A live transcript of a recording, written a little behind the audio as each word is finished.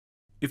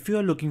If you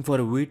are looking for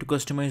a way to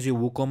customize your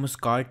WooCommerce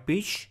cart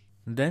page,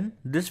 then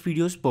this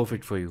video is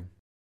perfect for you.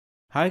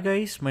 Hi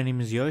guys, my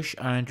name is Yash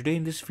and today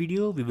in this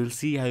video we will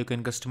see how you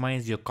can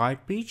customize your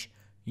cart page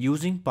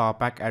using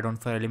PowerPack add-on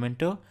for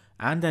Elementor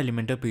and the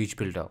Elementor page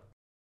builder.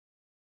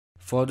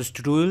 For this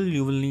tutorial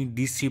you will need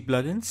these three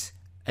plugins: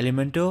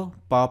 Elementor,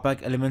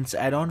 PowerPack Elements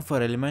add-on for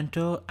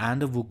Elementor and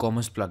the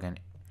WooCommerce plugin.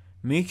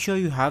 Make sure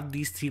you have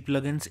these three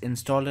plugins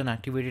installed and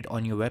activated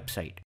on your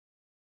website.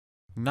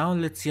 Now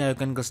let's see how you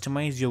can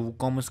customize your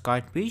WooCommerce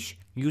cart page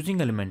using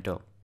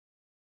Elementor.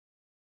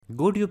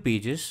 Go to your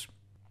pages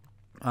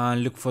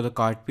and look for the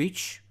cart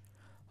page.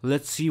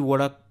 Let's see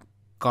what a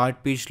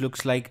cart page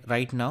looks like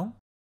right now.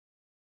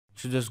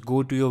 So just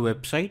go to your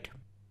website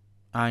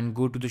and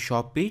go to the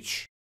shop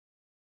page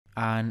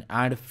and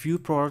add a few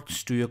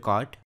products to your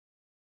cart.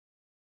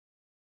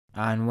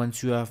 And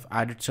once you have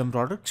added some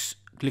products,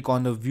 click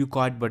on the view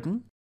cart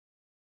button.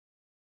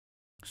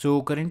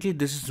 So currently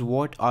this is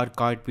what our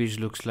cart page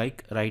looks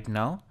like right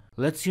now.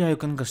 Let's see how you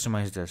can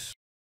customize this.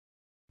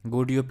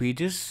 Go to your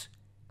pages,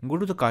 go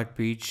to the cart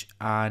page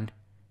and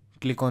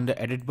click on the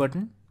edit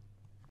button.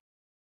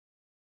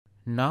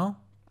 Now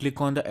click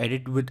on the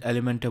edit with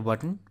Elementor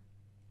button.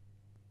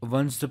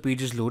 Once the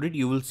page is loaded,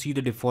 you will see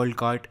the default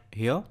cart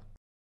here.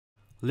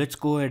 Let's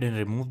go ahead and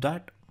remove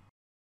that.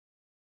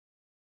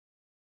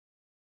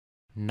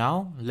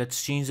 Now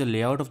let's change the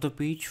layout of the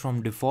page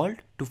from default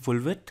to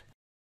full width.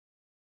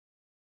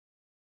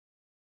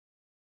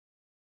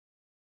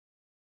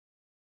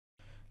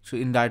 So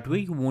in that way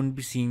you won't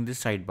be seeing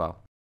this sidebar.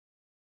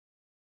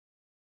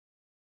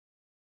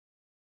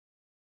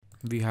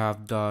 We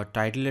have the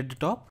title at the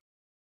top.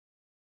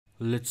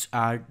 Let's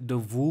add the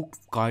Woo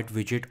cart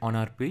widget on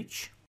our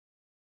page.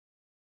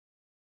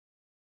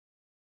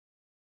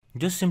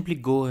 Just simply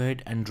go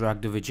ahead and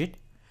drag the widget.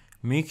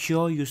 Make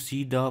sure you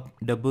see the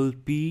double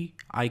P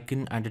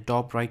icon at the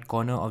top right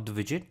corner of the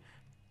widget.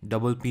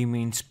 Double P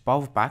means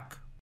PowerPack.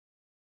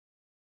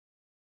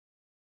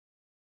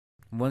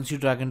 Once you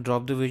drag and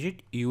drop the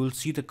widget, you will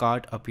see the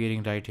cart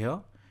appearing right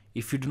here.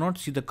 If you do not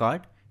see the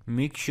cart,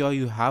 make sure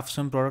you have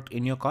some product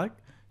in your cart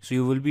so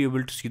you will be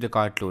able to see the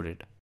cart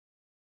loaded.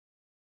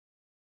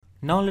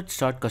 Now let's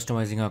start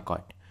customizing our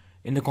cart.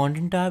 In the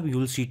content tab, you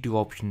will see two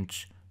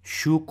options: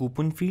 show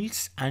coupon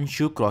fields and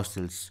show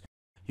cross-sells.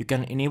 You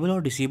can enable or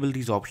disable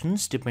these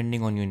options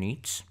depending on your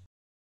needs.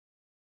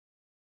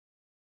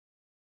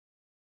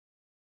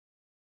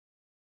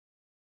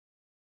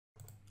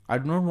 I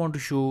do not want to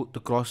show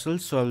the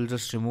cross-sells, so I will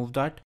just remove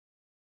that.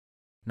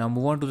 Now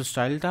move on to the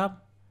style tab.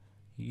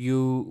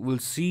 You will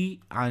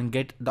see and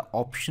get the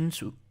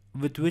options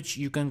with which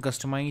you can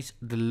customize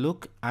the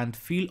look and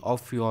feel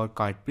of your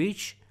cart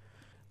page.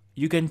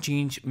 You can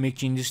make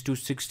changes to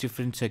 6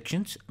 different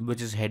sections,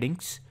 which is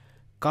headings,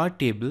 cart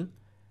table,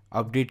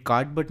 update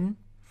cart button,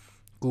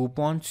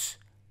 coupons,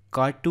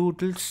 cart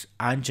totals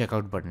and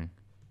checkout button.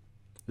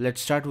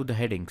 Let's start with the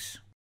headings.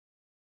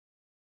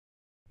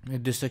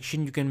 In this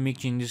section you can make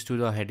changes to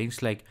the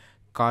headings like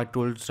cart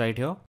totals right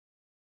here.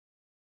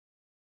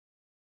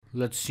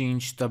 Let's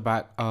change the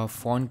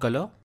font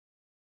color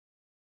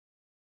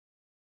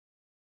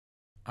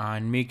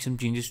and make some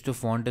changes to the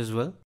font as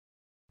well.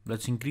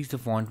 Let's increase the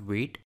font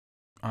weight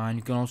and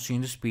you can also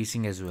change the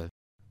spacing as well.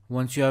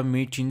 Once you have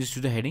made changes to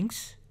the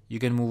headings, you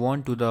can move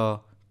on to the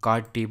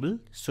cart table.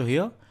 So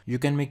here you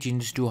can make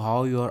changes to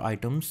how your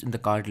items in the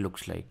cart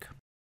looks like.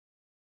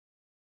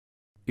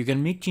 You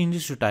can make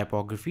changes to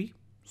typography.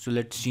 So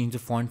let's change the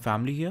font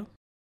family here.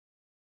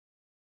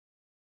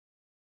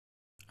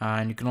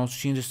 And you can also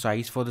change the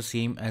size for the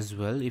same as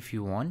well if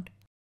you want.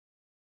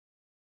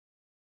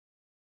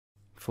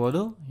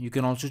 Further, you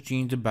can also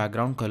change the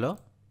background color.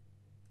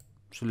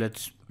 So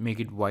let's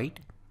make it white.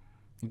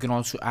 You can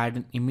also add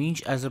an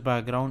image as a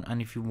background,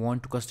 and if you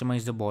want to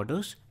customize the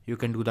borders, you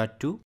can do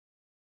that too.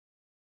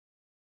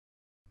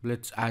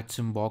 Let's add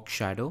some box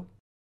shadow.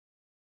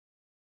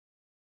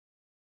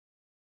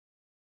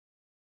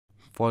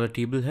 For the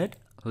table head,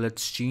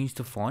 let's change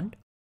the font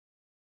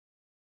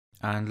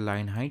and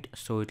line height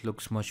so it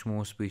looks much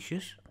more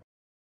spacious.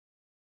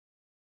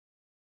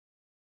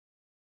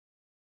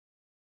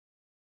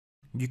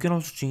 You can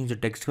also change the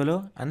text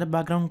color and the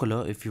background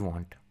color if you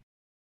want.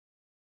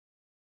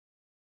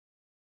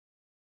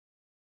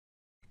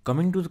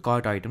 Coming to the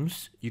cart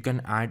items, you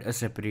can add a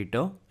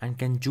separator and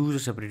can choose a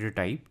separator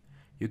type.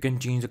 You can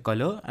change the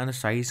color and the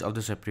size of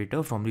the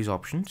separator from these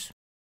options.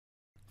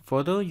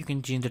 Further, you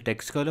can change the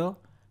text color,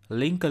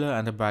 link color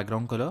and the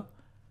background color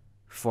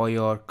for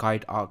your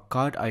cart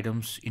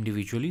items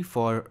individually,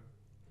 for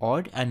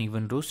odd and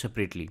even rows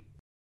separately.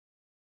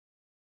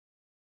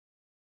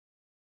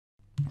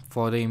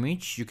 For the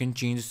image, you can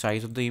change the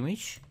size of the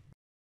image.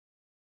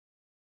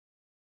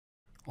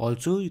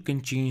 Also, you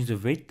can change the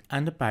width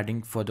and the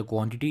padding for the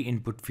quantity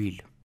input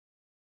field.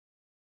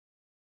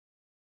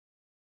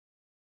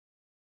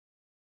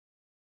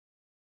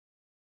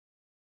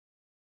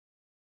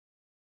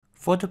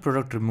 For the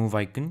product remove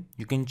icon,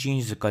 you can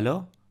change the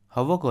color,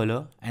 hover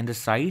color and the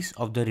size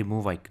of the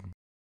remove icon.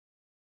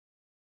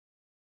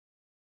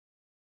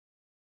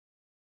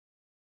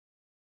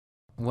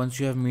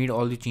 Once you have made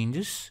all the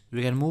changes,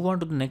 we can move on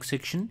to the next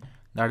section,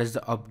 that is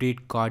the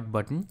update cart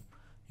button.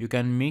 You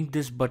can make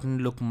this button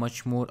look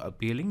much more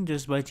appealing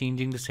just by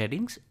changing the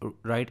settings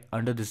right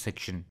under this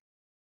section.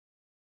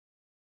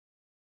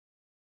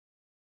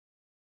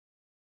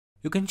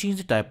 You can change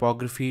the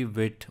typography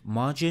with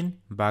margin,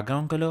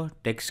 background color,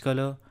 text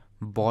color,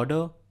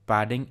 border,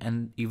 padding,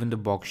 and even the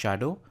box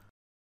shadow.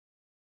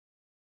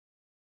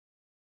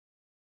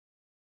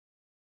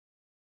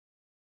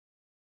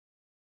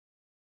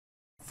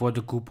 For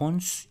the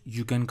coupons,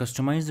 you can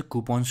customize the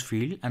coupons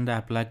field and the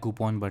apply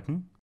coupon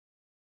button.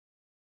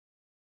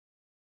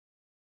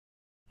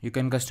 You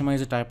can customize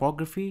the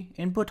typography,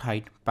 input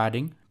height,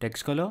 padding,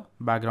 text color,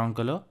 background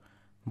color,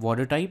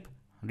 border type,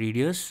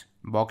 radius,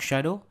 box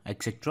shadow,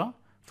 etc.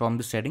 from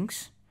the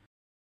settings.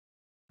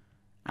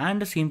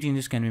 And the same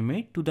changes can be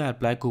made to the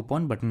apply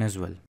coupon button as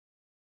well.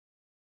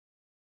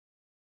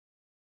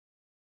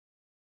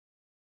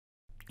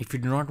 If you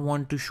do not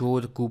want to show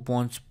the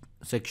coupons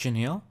section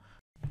here,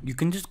 you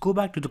can just go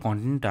back to the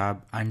content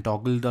tab and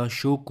toggle the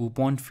show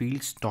coupon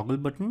fields toggle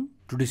button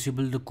to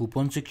disable the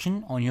coupon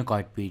section on your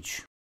cart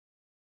page.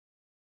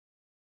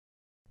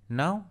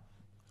 Now,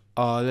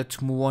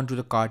 let's move on to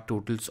the cart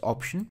totals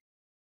option.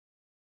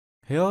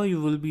 Here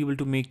you will be able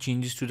to make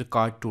changes to the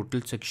cart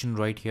total section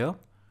right here.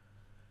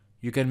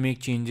 You can make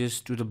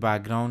changes to the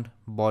background,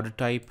 border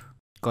type,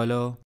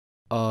 color,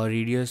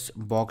 radius,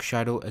 box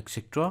shadow,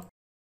 etc.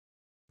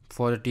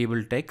 For the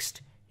table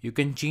text, you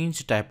can change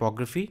the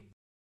typography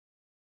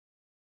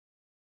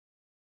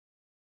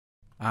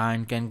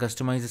and can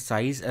customize the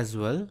size as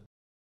well.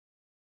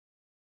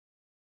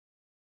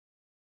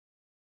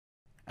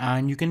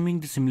 And you can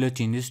make the similar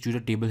changes to the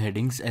table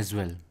headings as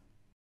well.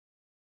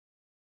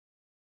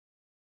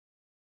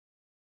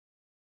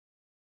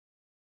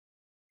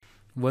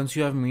 Once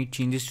you have made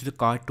changes to the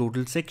cart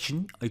total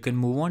section, you can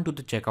move on to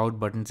the checkout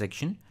button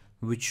section,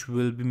 which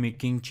will be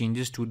making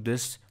changes to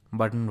this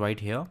button right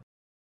here.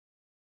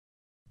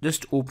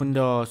 Just open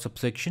the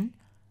subsection,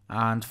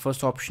 and the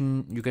first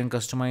option you can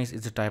customize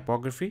is the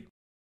typography.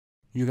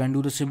 You can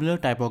do the similar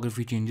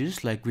typography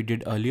changes like we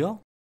did earlier.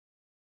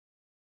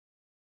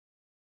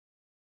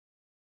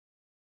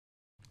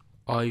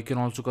 Or you can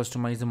also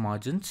customize the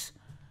margins,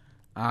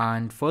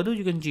 and further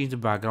you can change the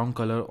background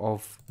color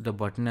of the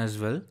button as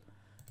well.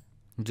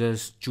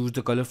 Just choose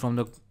the color from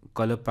the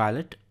color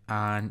palette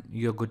and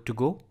you're good to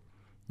go.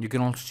 You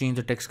can also change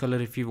the text color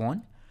if you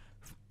want,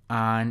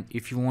 and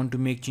if you want to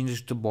make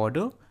changes to the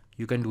border,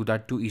 you can do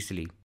that too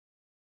easily.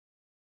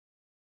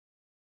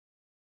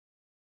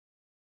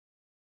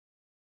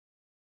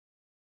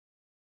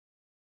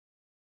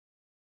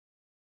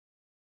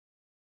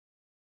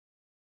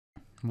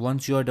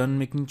 Once you are done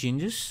making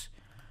changes,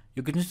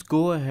 you can just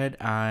go ahead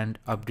and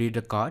update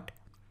the cart.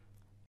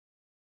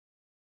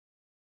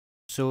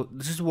 So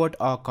this is what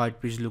our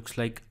cart page looks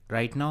like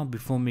right now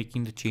before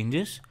making the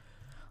changes.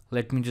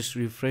 Let me just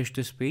refresh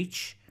this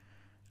page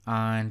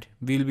and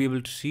we'll be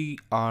able to see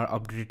our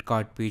updated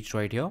cart page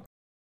right here.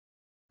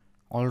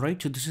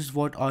 Alright, so this is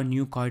what our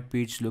new cart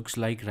page looks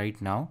like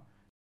right now.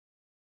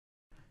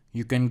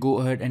 You can go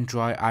ahead and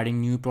try adding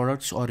new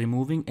products or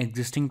removing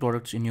existing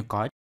products in your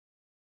cart.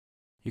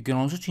 You can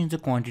also change the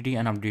quantity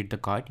and update the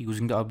cart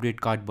using the update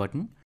cart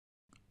button,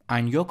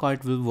 and your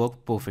cart will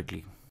work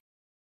perfectly.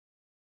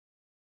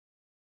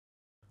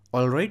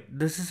 Alright,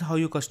 this is how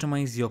you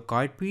customize your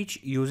cart page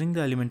using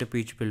the Elementor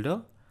page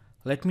builder.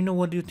 Let me know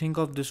what you think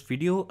of this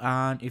video,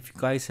 and if you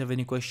guys have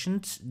any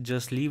questions,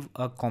 just leave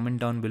a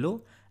comment down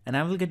below and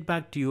I will get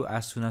back to you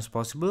as soon as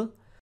possible.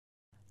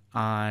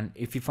 And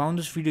if you found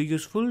this video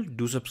useful,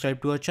 do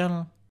subscribe to our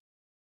channel.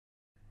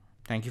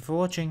 Thank you for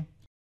watching.